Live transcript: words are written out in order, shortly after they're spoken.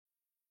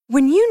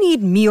When you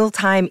need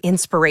mealtime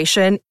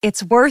inspiration,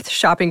 it's worth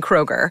shopping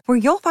Kroger, where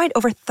you'll find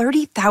over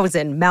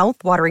 30,000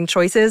 mouth-watering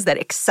choices that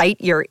excite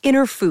your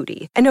inner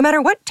foodie. And no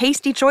matter what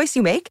tasty choice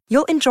you make,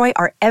 you'll enjoy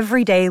our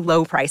everyday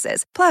low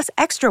prices, plus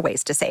extra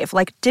ways to save,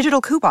 like digital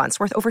coupons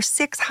worth over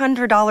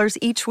 $600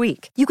 each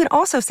week. You can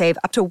also save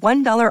up to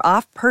 $1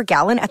 off per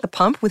gallon at the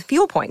pump with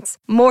fuel points.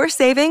 More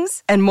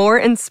savings and more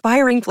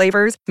inspiring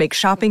flavors make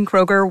shopping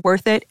Kroger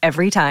worth it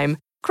every time.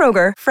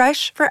 Kroger,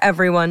 fresh for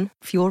everyone.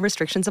 Fuel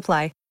restrictions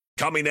apply.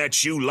 Coming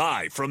at you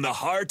live from the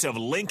heart of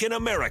Lincoln,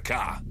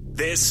 America.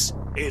 This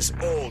is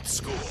Old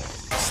School.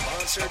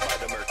 Sponsored by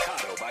the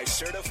Mercado by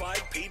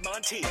Certified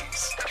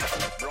Piedmontese.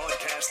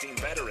 Broadcasting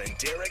veteran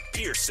Derek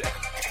Pearson.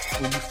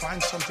 When you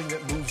find something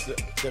that moves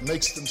that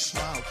makes them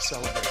smile,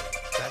 celebrate.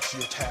 That's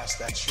your task.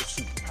 That's your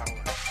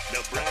superpower.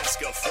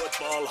 Nebraska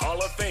Football Hall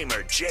of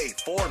Famer Jay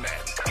Foreman.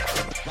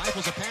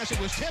 Rifles a pass. It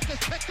was tipped.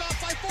 It's picked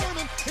off by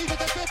Foreman. He's at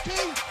the 15,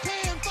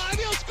 10, 5.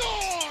 He'll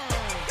score!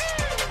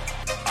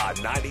 On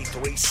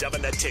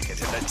 93.7 The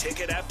Ticket and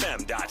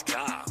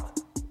theticketfm.com.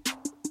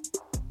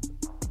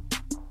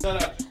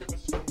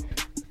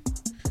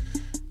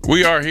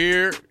 We are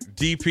here,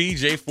 DP,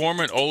 Jay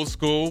Foreman, Old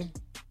School,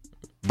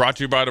 brought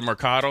to you by the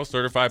Mercado,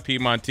 Certified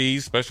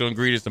Piedmontese, Special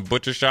Ingredients and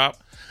Butcher Shop,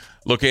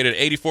 located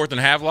 84th and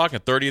Havelock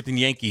and 30th and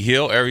Yankee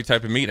Hill, every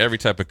type of meat, every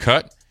type of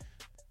cut.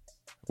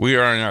 We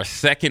are in our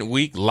second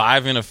week,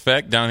 live in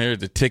effect, down here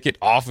at the Ticket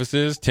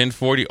offices,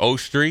 1040 O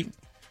Street.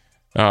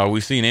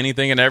 We've seen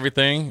anything and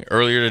everything.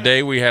 Earlier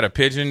today, we had a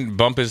pigeon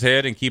bump his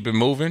head and keep it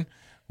moving.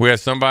 We had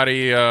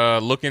somebody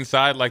look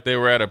inside like they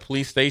were at a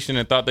police station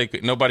and thought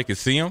nobody could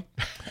see them.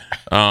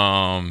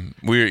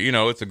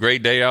 It's a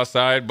great day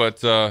outside,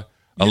 but You're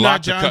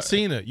not John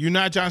Cena. You're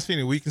not John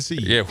Cena. We can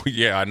see you.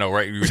 Yeah, I know,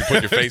 right? You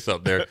put your face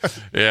up there.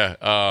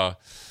 Yeah.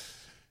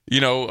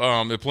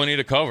 There's plenty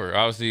to cover.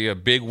 Obviously, a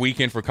big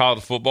weekend for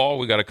college football.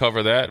 We got to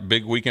cover that.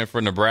 Big weekend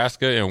for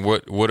Nebraska and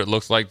what it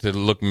looks like to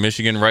look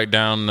Michigan right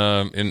down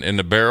in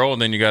the barrel.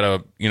 And then you got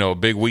a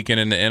big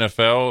weekend in the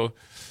NFL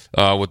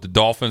with the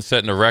Dolphins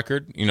setting a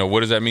record.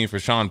 What does that mean for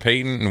Sean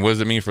Payton and what does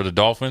it mean for the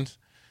Dolphins?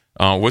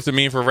 What's it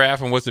mean for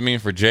Raph and what's it mean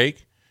for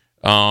Jake?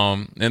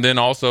 And then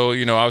also,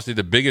 obviously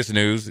the biggest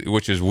news,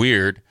 which is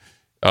weird,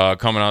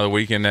 coming out of the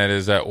weekend, that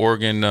is that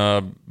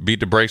Oregon beat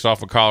the brakes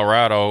off of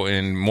Colorado,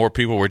 and more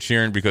people were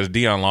cheering because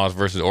Deion lost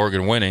versus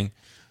Oregon winning.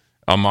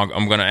 I'm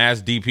going to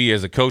ask DP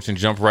as a coach and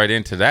jump right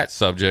into that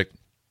subject.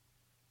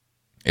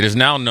 It is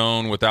now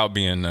known, without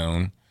being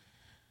known,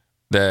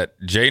 that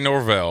Jay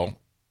Norvell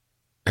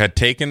had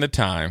taken the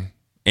time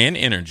and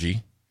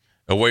energy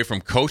away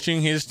from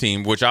coaching his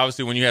team, which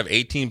obviously when you have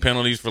 18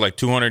 penalties for like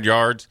 200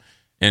 yards,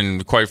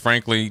 and quite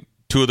frankly,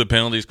 2 of the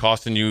penalties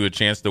costing you a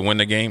chance to win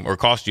the game or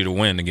cost you to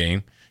win the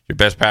game. Your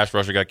best pass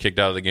rusher got kicked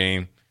out of the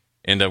game,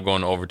 ended up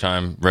going to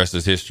overtime, rest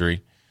is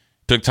history.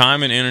 Took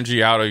time and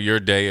energy out of your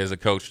day as a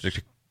coach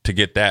to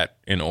get that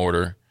in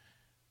order,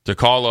 to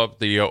call up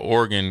the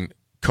Oregon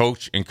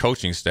coach and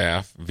coaching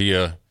staff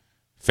via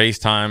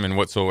FaceTime and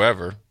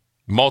whatsoever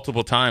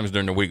multiple times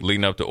during the week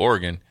leading up to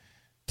Oregon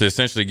to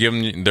essentially give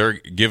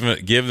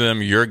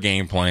them your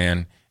game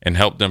plan and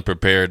help them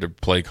prepare to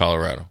play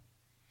Colorado.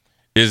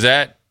 Is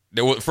that,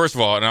 first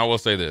of all, and I will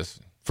say this,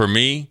 for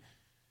me,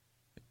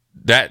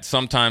 that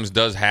sometimes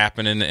does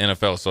happen in the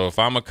NFL. So if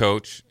I'm a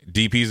coach,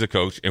 DP's a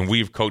coach, and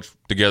we've coached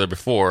together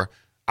before,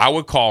 I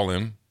would call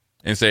him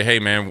and say, hey,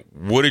 man,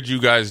 what did you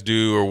guys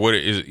do? Or what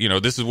is,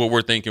 this is what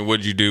we're thinking. What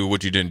did you do?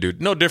 What you didn't do?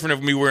 No different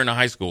if we were in a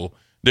high school,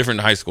 different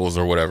high schools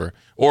or whatever.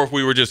 Or if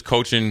we were just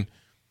coaching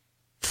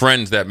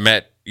friends that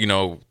met,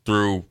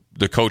 through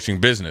the coaching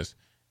business.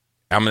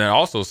 I'm going to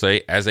also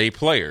say, as a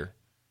player,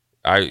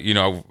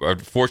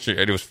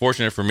 it was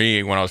fortunate for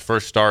me when I was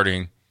first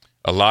starting.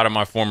 A lot of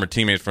my former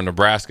teammates from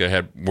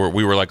Nebraska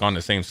we were like on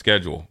the same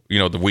schedule,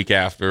 the week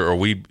after, or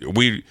we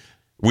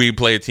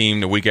play a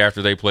team the week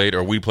after they played,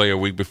 or we play a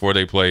week before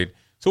they played.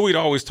 So we'd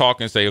always talk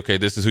and say, okay,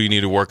 this is who you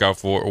need to work out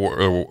for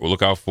or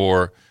look out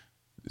for.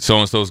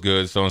 So-and-so's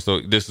good.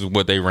 So-and-so, this is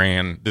what they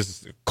ran. This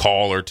is a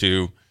call or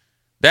two.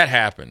 That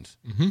happens.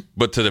 Mm-hmm.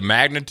 But to the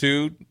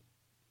magnitude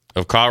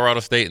of Colorado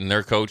State and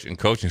their coach and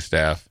coaching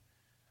staff,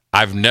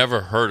 I've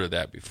never heard of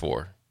that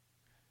before.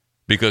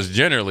 Because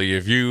generally,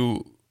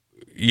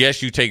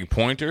 yes, you take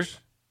pointers,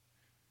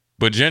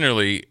 but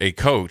generally a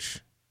coach,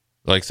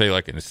 like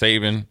in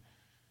Saban,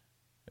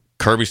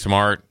 Kirby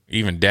Smart,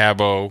 even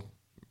Dabo,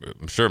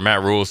 I'm sure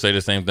Matt Rule will say the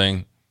same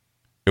thing.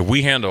 If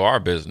we handle our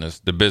business,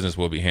 the business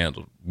will be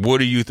handled. What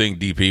do you think,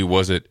 DP?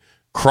 Was it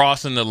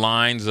crossing the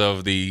lines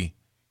of the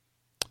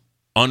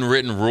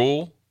unwritten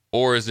rule,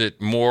 or is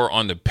it more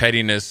on the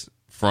pettiness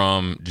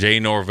from Jay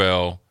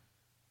Norvell,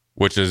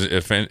 which is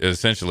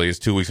essentially is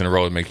 2 weeks in a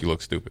row to make you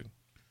look stupid?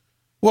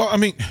 Well, I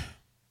mean,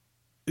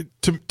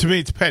 to me,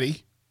 it's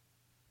petty.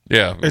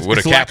 Yeah,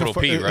 with a capital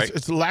P, right?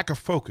 It's a lack of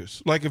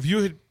focus. Like if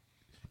you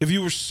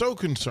were so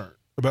concerned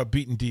about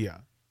beating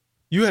Deion,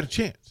 you had a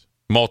chance.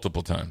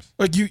 Multiple times.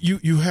 Like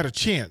you had a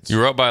chance. You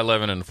were up by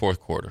 11 in the fourth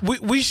quarter.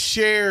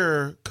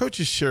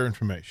 Coaches share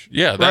information.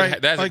 Yeah,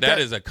 right? that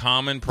is a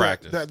common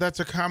practice. That's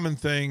a common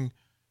thing.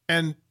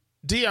 And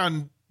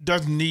Deion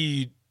doesn't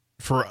need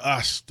for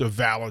us to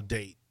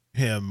validate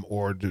him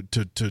or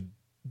to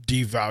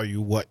devalue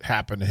what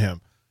happened to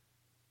him.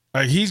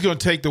 Like, he's going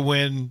to take the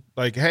win.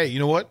 Like, hey, you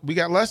know what? We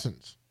got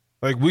lessons.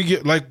 Like,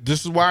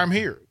 this is why I'm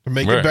here, to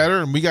make it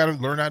better, and we got to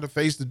learn how to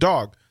face the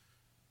dog.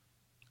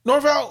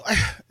 Norvell,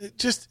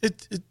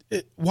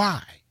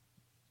 why?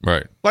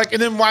 Right. Like,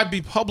 and then why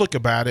be public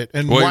about it?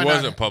 And well, why he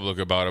wasn't public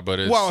about it, but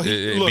it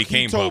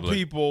became he told public.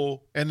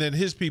 People, and then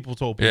his people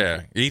told people.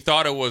 Yeah, he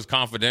thought it was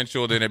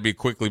confidential, then it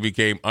quickly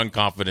became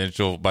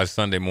unconfidential by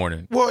Sunday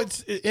morning. Well,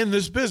 it's in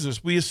this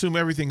business, we assume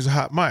everything's a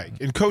hot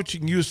mic. In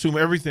coaching, you assume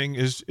everything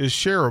is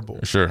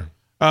shareable. Sure.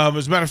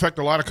 As a matter of fact,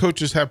 a lot of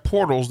coaches have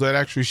portals that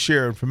actually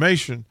share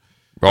information.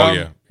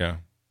 Oh, yeah.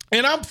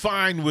 And I'm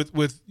fine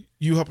with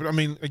you helping. I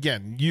mean,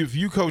 again, if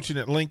you coaching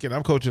at Lincoln,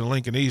 I'm coaching at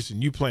Lincoln East,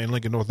 and you playing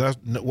Lincoln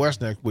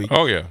Northwest next week.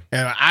 Oh, yeah.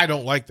 And I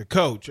don't like the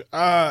coach.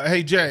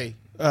 Hey, Jay,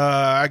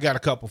 I got a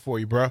couple for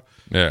you, bro.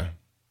 Yeah.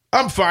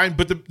 I'm fine,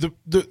 but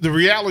the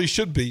reality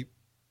should be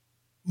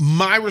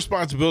my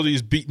responsibility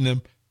is beating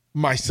them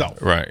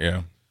myself. Right,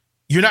 yeah.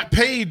 You're not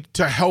paid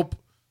to help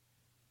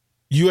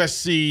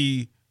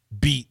USC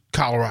beat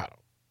Colorado.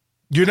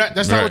 You're not.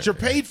 That's not what you're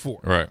paid for.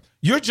 Right.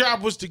 Your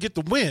job was to get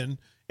the win,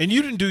 and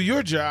you didn't do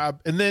your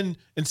job. And then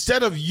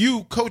instead of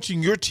you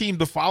coaching your team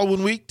the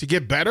following week to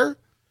get better,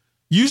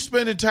 you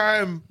spending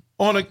time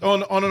on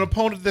an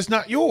opponent that's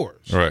not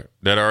yours. Right.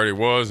 That already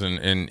was,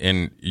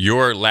 and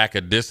your lack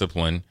of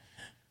discipline,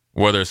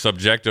 whether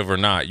subjective or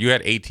not, you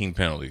had 18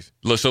 penalties.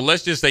 So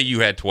let's just say you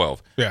had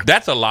 12. Yeah.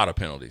 That's a lot of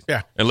penalties.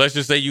 Yeah. And let's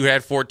just say you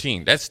had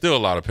 14. That's still a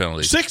lot of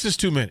penalties. 6 is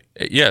too many.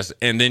 Yes,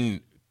 and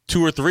then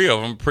 2 or 3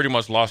 of them pretty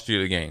much lost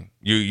you the game.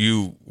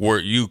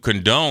 You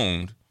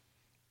condoned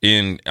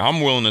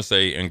I'm willing to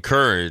say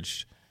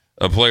encouraged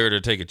a player to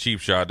take a cheap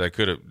shot that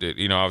could have,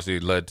 obviously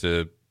led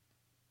to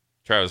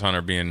Travis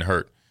Hunter being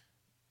hurt.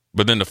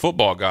 But then the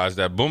football guys,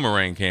 that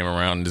boomerang came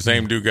around, and the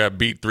same dude got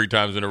beat 3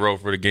 times in a row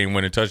for the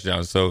game-winning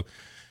touchdown. So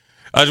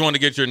I just wanted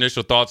to get your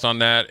initial thoughts on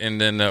that,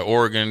 and then the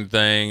Oregon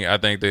thing. I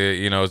think that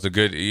it's a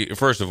good.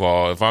 First of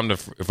all, if I'm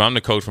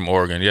the coach from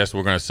Oregon, yes,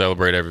 we're going to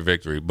celebrate every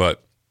victory.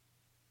 But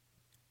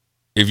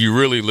if you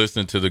really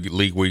listen to the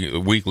league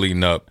week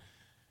leading up,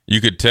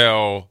 you could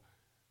tell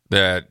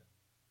that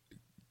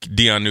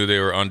Deion knew they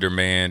were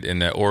undermanned,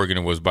 and that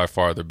Oregon was by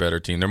far the better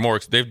team.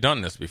 They've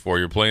done this before.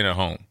 You're playing at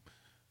home.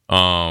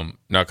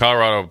 Now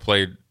Colorado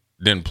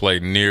didn't play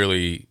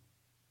nearly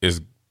as.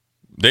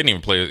 They didn't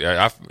even play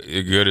as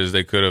good as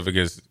they could have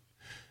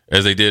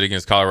as they did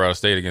against Colorado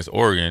State against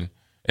Oregon,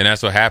 and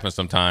that's what happens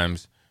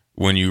sometimes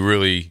when you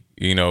really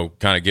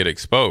kind of get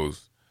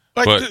exposed.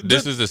 But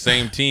this is the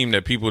same team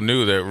that people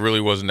knew that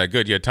really wasn't that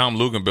good. Yeah, Tom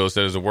Luginbill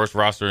said it's the worst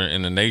roster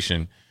in the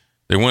nation.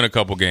 They win a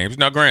couple games.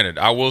 Now, granted,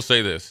 I will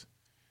say this.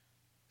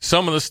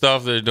 Some of the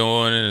stuff they're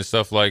doing and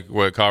stuff like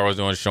what Colorado's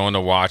doing, showing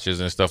the watches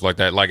and stuff like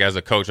that, like as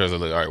a coach, I was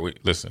like, all right,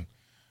 listen,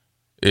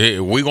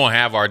 we're going to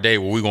have our day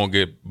where we're going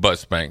to get butt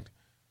spanked.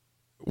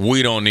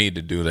 We don't need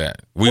to do that.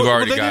 We've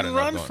already got it. They didn't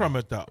run from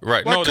it, though.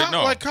 Right. Like,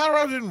 like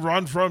Colorado didn't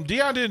run from.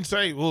 Deion didn't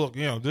say, well, look,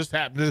 this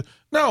happened.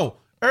 No,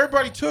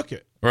 everybody took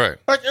it. Right.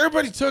 Like,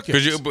 everybody took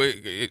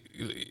it.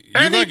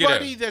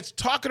 Anybody that's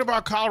talking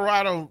about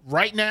Colorado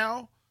right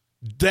now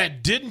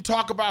that didn't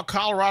talk about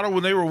Colorado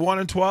when they were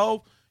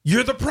 1-12,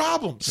 you're the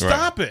problem.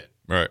 Stop it.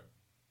 Right.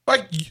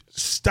 Like,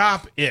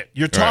 stop it.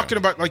 You're talking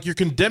about, like, you're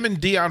condemning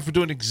Deion for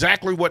doing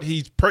exactly what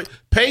he's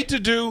paid to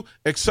do,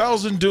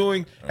 excels in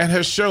doing, and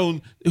has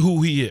shown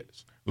who he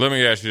is. Let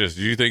me ask you this.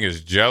 Do you think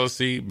it's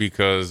jealousy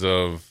because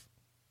of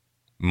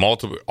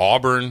multiple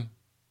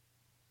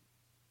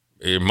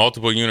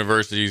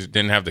universities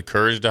didn't have the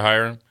courage to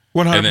hire him?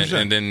 100%.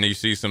 And then you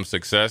see some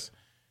success?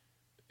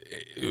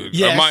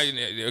 Yes.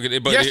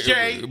 Yes,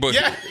 Jay. But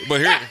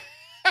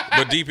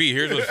DP,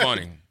 here's what's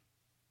funny.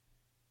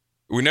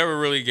 We never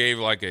really gave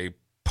like a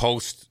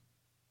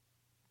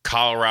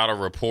post-Colorado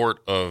report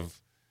of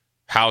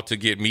how to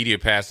get media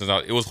passes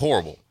out. It was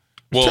horrible.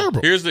 Well,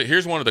 terrible.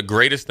 Here's one of the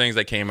greatest things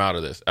that came out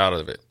of it.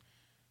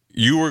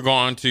 You were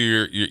going to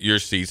your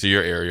seats or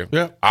your area.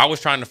 Yeah. I was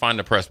trying to find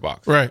the press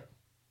box. Right.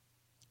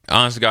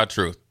 Honest to God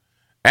truth.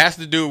 Ask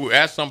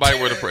somebody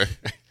where the press.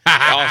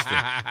 Austin.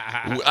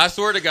 I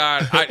swear to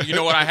God, you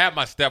know what? I have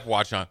my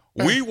stepwatch on.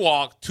 We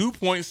walked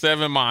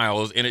 2.7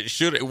 miles, and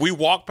we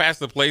walked past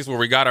the place where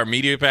we got our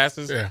media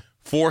passes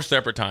 4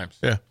 separate times.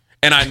 Yeah.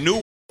 And I knew.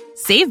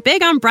 Save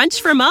big on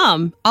brunch for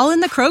mom, all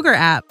in the Kroger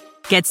app.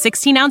 Get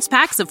 16-ounce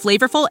packs of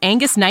flavorful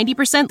Angus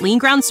 90% lean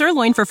ground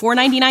sirloin for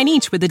 $4.99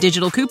 each with a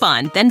digital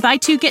coupon. Then buy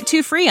 2, get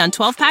 2 free on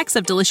 12 packs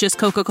of delicious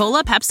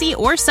Coca-Cola, Pepsi,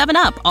 or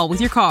 7-Up, all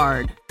with your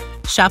card.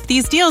 Shop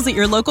these deals at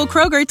your local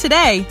Kroger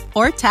today,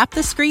 or tap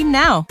the screen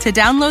now to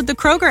download the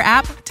Kroger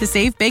app to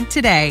save big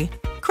today.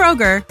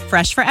 Kroger,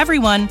 fresh for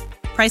everyone.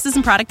 Prices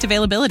and product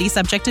availability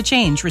subject to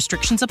change.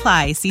 Restrictions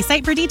apply. See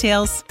site for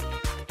details.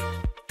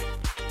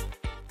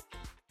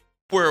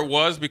 Where it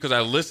was because I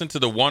listened to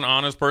the one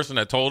honest person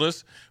that told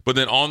us, but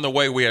then on the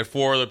way we had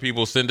 4 other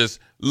people send us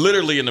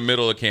literally in the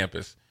middle of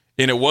campus.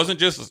 And it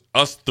wasn't just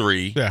us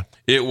 3. Yeah.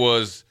 It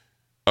was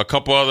a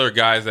couple other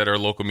guys that are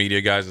local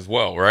media guys as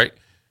well, right?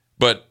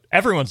 But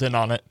everyone's in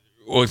on it.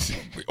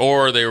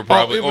 Or they were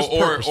probably,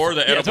 or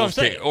the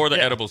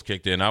edibles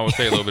kicked in. I would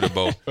say a little bit of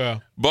both. Yeah.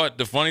 But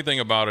the funny thing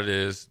about it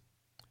is,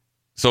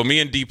 so me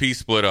and DP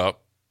split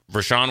up.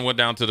 Rashawn went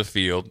down to the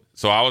field,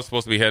 so I was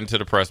supposed to be heading to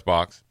the press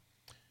box.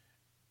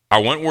 I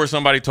went where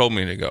somebody told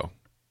me to go.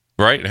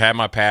 Right, it had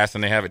my pass,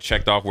 and they have it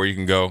checked off where you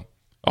can go.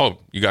 Oh,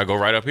 you gotta go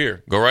right up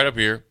here. Go right up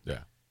here. Yeah.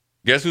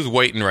 Guess who's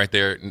waiting right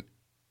there?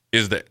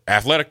 Is the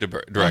athletic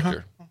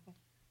director.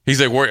 He's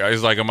like, where?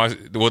 He's like,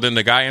 well, then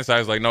the guy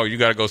inside is like, no, you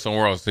got to go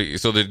somewhere else.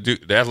 So the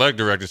athletic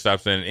director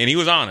stops in, and he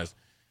was honest.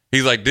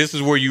 He's like, this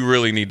is where you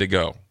really need to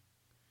go.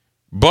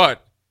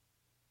 But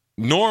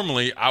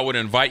normally, I would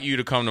invite you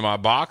to come to my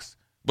box,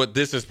 but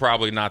this is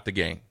probably not the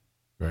game.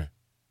 Right.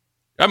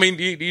 I mean,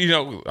 he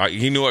knew.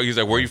 He's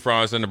like, where you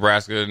from? I said,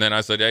 Nebraska. And then I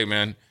said, hey,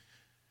 man,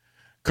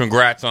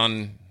 congrats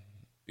on,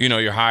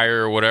 your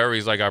hire or whatever.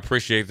 He's like, I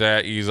appreciate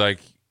that. He's like,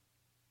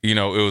 it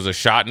was a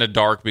shot in the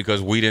dark because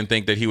we didn't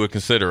think that he would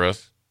consider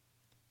us.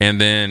 And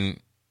then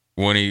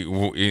when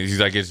he's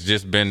like, it's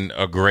just been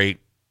a great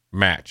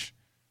match.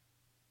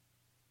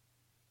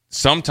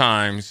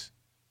 Sometimes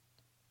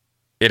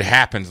it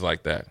happens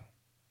like that.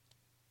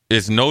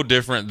 It's no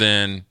different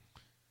than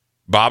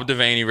Bob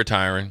Devaney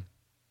retiring.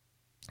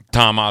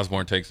 Tom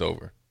Osborne takes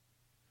over.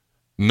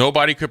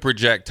 Nobody could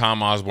project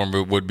Tom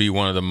Osborne would be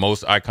one of the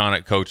most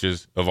iconic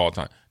coaches of all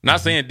time.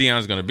 Not saying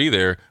Deion's going to be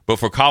there, but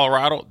for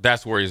Colorado,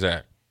 that's where he's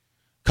at.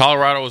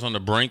 Colorado is on the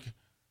brink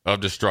of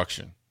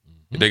destruction.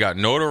 They got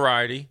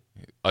notoriety,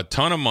 a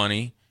ton of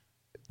money.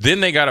 Then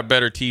they got a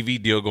better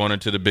TV deal going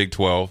into the Big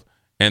 12,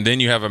 and then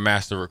you have a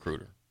master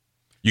recruiter.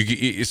 You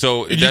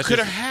could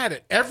have had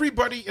it.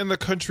 Everybody in the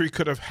country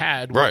could have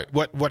had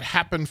what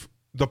happened,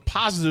 the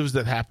positives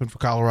that happened for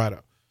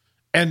Colorado.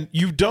 And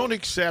you don't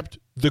accept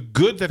the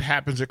good that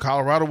happens at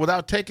Colorado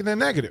without taking the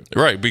negative.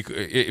 Right,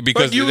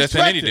 because that's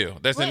an any deal.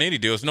 That's an any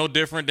deal. It's no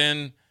different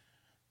than,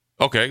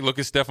 okay, look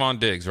at Stephon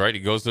Diggs, right?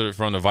 He goes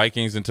from the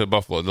Vikings into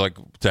Buffalo. Like,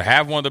 to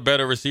have one of the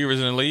better receivers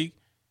in the league,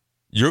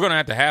 you're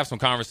going to have some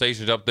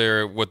conversations up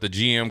there with the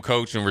GM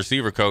coach and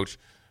receiver coach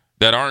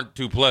that aren't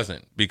too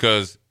pleasant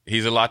because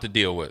he's a lot to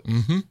deal with.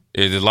 Mm-hmm.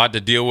 It's a lot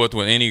to deal with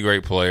any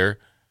great player.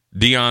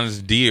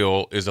 Deion's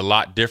deal is a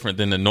lot different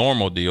than the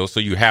normal deal,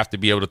 so you have to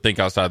be able to think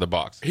outside the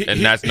box.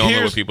 And that's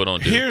normally what people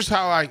don't do. Here's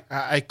how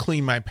I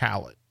clean my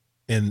palate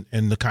in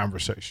the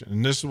conversation.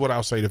 And this is what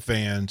I'll say to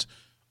fans,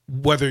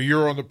 whether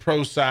you're on the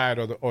pro side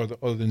or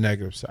the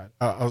negative side.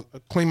 I'll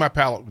clean my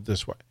palate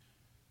this way.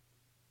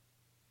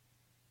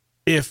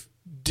 If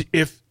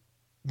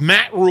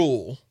Matt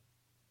Rule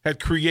had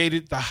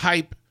created the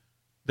hype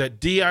that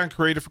Deion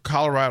created for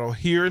Colorado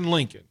here in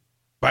Lincoln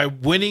by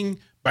beating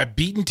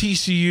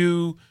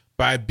TCU,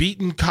 by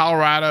beating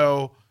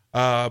Colorado,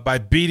 by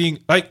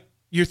beating, like,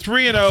 you're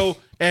 3-0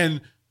 and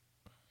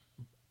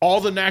all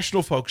the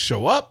national folks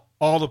show up.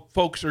 All the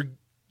folks are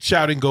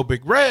shouting, "Go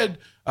Big Red."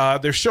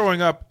 They're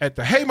showing up at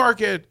the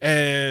Haymarket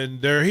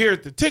and they're here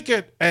at the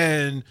ticket.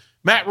 And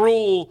Matt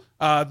Rule,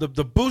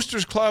 the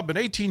Boosters Club in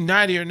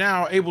 1890 are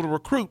now able to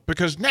recruit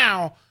because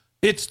now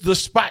it's the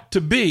spot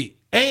to be.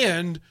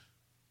 And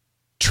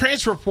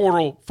transfer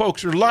portal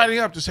folks are lining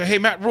up to say, "Hey,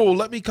 Matt Rule,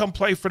 let me come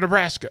play for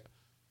Nebraska."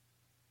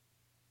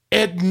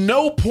 At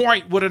no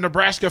point would a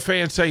Nebraska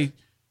fan say,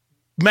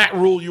 "Matt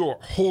Rule, you're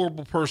a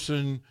horrible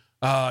person.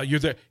 You're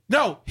there."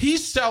 No,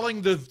 he's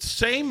selling the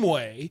same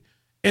way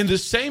in the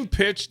same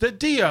pitch that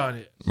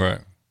Deion is. Right.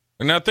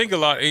 And I think a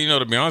lot,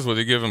 to be honest with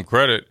you, give him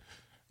credit.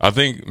 I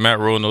think Matt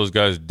Rule and those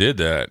guys did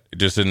that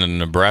just in the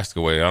Nebraska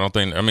way.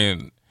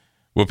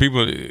 What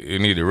people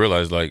need to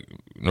realize, like,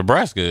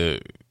 Nebraska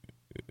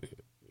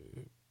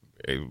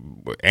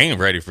ain't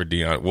ready for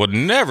Deion. Will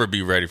never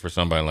be ready for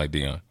somebody like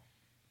Deion.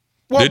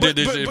 Well, they're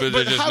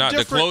just not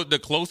the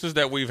closest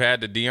that we've had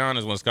to Deion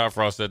is when Scott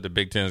Frost said the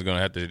Big Ten is going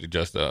to have to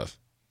adjust to us.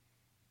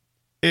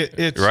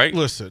 It's right.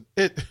 Listen,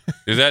 is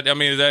that? I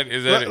mean,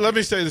 is that? Let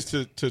me say this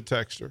to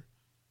Texter.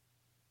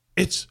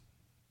 It's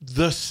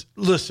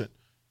listen,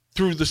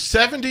 through the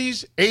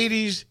 70s,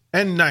 80s,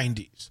 and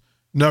 90s,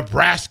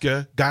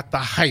 Nebraska got the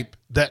hype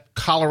that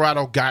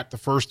Colorado got the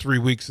first 3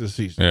 weeks of the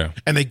season,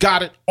 and they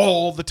got it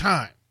all the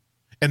time.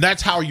 And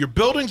that's how your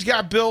buildings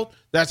got built.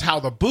 That's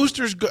how the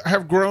boosters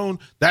have grown.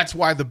 That's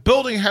why the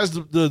building has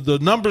the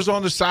numbers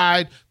on the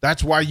side.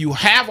 That's why you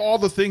have all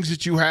the things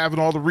that you have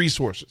and all the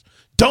resources.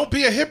 Don't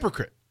be a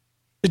hypocrite.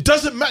 It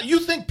doesn't matter. You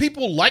think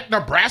people like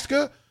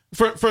Nebraska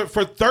for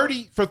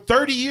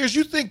 30 years?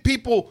 You think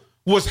people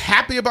was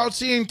happy about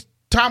seeing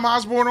Tom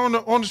Osborne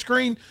on the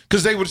screen?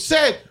 Because they would have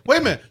said,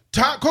 wait a minute,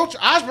 Coach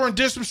Osborne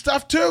did some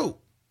stuff too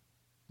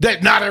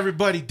that not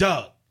everybody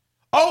dug.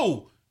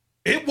 Oh,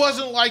 it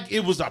wasn't like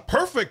it was a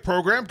perfect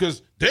program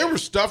because there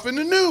was stuff in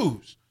the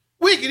news.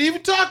 We could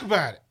even talk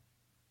about it.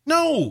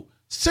 No,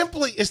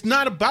 simply it's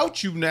not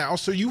about you now,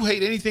 so you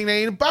hate anything that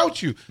ain't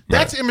about you.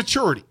 That's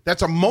immaturity.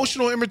 That's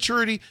emotional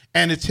immaturity,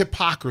 and it's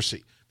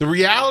hypocrisy. The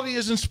reality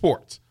is in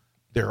sports,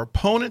 they're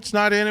opponents,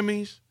 not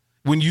enemies.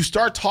 When you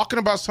start talking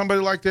about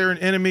somebody like they're an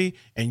enemy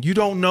and you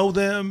don't know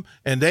them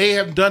and they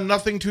have done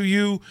nothing to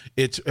you,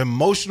 it's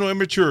emotional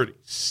immaturity.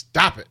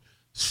 Stop it.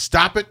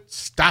 Stop it.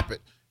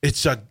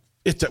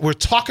 We're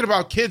talking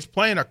about kids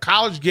playing a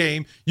college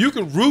game. You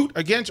can root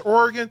against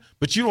Oregon,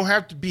 but you don't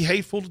have to be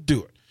hateful to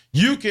do it.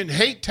 You can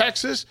hate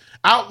Texas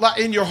out loud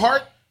in your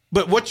heart,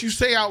 but what you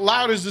say out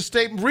loud is the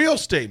statement, real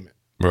statement.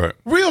 Right.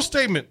 Real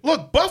statement.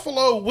 Look,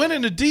 Buffalo went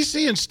into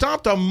D.C. and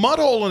stomped a mud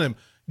hole in him.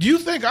 Do you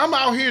think I'm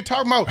out here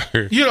talking about,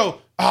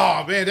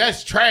 oh, man,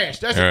 that's trash.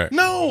 That's right.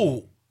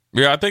 No.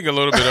 Yeah, I think a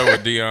little bit of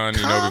with Dion,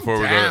 Calm before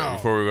we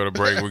go to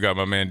break, we got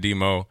my man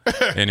Demo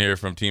in here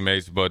from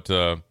Teammates, but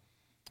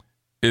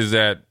is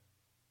that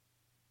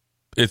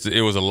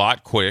it was a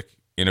lot quick,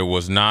 and it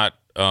was not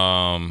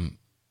they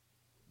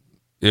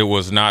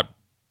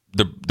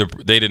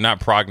did not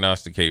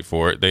prognosticate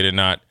for it. They did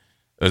not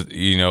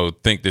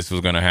think this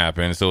was going to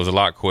happen. So it was a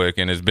lot quick,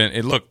 and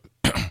look,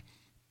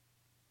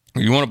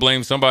 you want to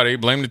blame somebody,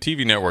 blame the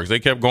TV networks. They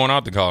kept going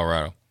out to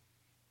Colorado.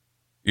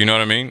 You know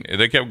what I mean?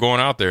 They kept going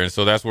out there, and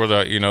so that's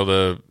where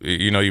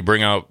you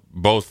bring out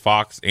both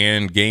Fox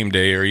and Game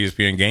Day or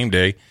ESPN Game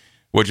Day,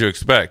 what you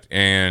expect,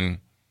 and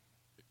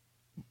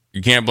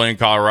you can't blame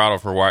Colorado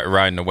for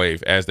riding the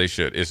wave as they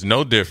should. It's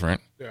no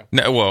different. Yeah.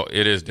 No, well,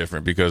 it is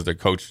different because the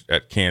coach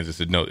at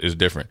Kansas is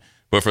different.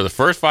 But for the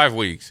first 5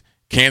 weeks,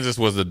 Kansas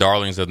was the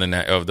darlings of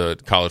the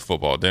college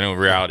football. Then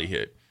reality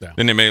hit. Yeah.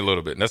 Then they made a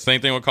little bit. And that's the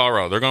same thing with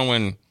Colorado. They're going to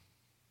win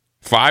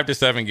 5 to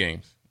 7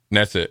 games, and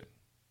that's it.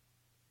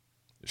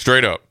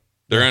 Straight up,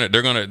 they're in it.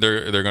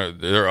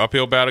 They're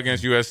uphill battle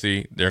against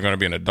USC. They're going to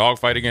be in a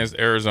dogfight against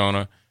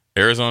Arizona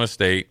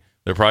State.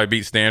 They'll probably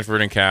beat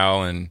Stanford and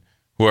Cal and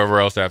whoever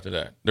else after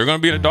that. They're going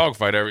to be in a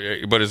dogfight,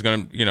 but it's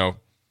going to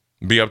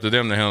be up to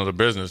them to handle the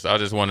business. I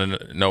just wanted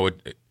to know what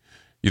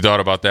you thought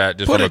about that,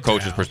 just from a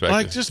coach's perspective.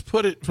 Like, just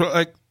put it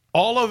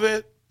all of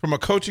it from a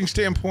coaching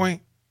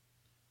standpoint.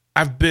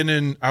 I've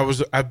been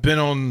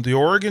on the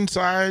Oregon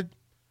side.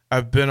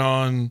 I've been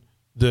on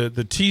the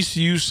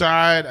TCU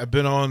side. I've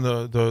been on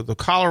the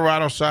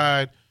Colorado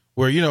side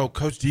where,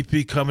 Coach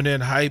DP coming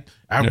in hype.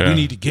 We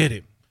need to get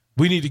him.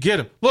 We need to get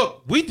him.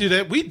 Look, we do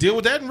that. We deal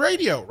with that in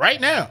radio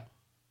right now.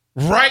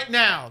 Right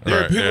now.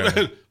 There are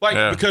people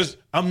that, because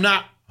I'm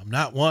not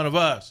one of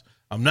us.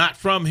 I'm not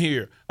from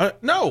here.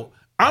 No,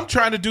 I'm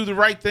trying to do the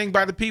right thing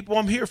by the people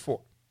I'm here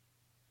for.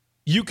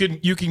 You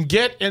can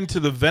get into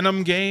the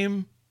Venom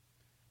game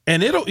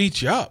and it'll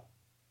eat you up.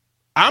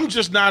 I'm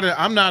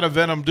not a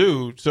Venom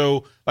dude.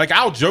 So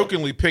I'll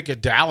jokingly pick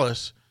at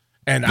Dallas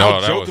and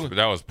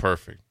that was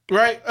perfect.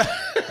 Right?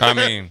 I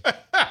mean,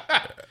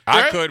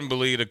 I couldn't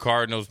believe the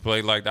Cardinals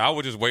played like that. I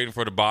was just waiting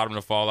for the bottom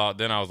to fall out.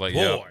 Then I was like,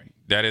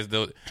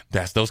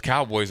 that's those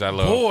Cowboys I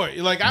love. Boy,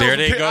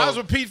 I was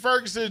with Pete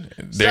Ferguson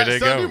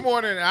Sunday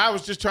morning, and I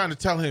was just trying to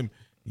tell him,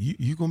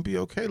 you gonna be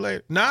okay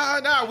later.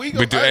 Nah, we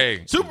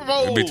gonna Super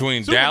Bowl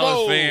between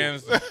Dallas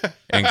fans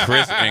and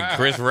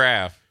Chris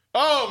Raff.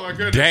 Oh my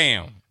goodness!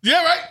 Damn.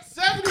 Yeah, right.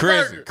 70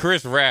 burger.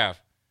 Chris Raff.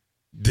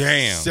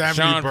 Damn.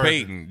 Sean burger.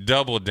 Payton.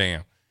 Double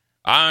damn.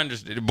 I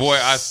understand. Boy,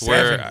 I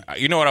swear.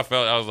 70. You know what I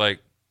felt? I was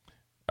like,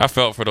 I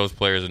felt for those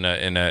players in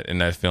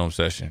that film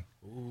session.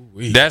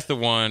 Ooh-wee. That's the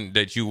one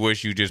that you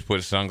wish you just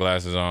put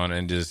sunglasses on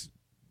and just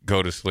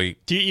go to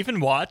sleep. Do you even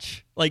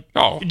watch? Do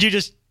you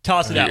just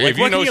toss it out? If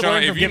you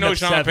know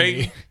Sean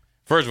Payton,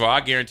 first of all,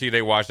 I guarantee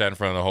they watched that in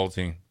front of the whole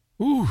team.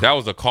 Ooh. That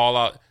was a call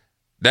out.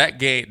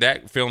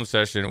 That film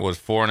session was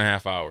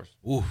 4.5 hours.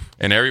 Oof.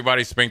 And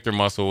everybody's sphincter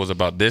muscle was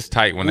about this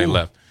tight when they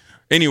left.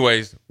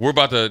 Anyways, we're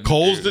about to...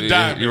 Cole's the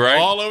diamond. You're right.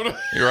 All over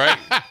You're right.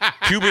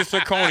 Cubic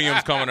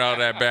zirconium's coming out of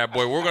that bad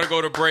boy. We're going to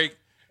go to break.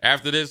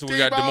 After this, we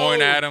got Des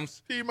Moines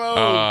Adams.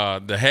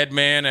 The head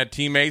man at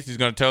Teammates. He's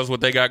going to tell us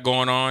what they got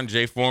going on.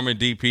 Jay Foreman,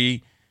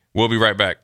 DP. We'll be right back.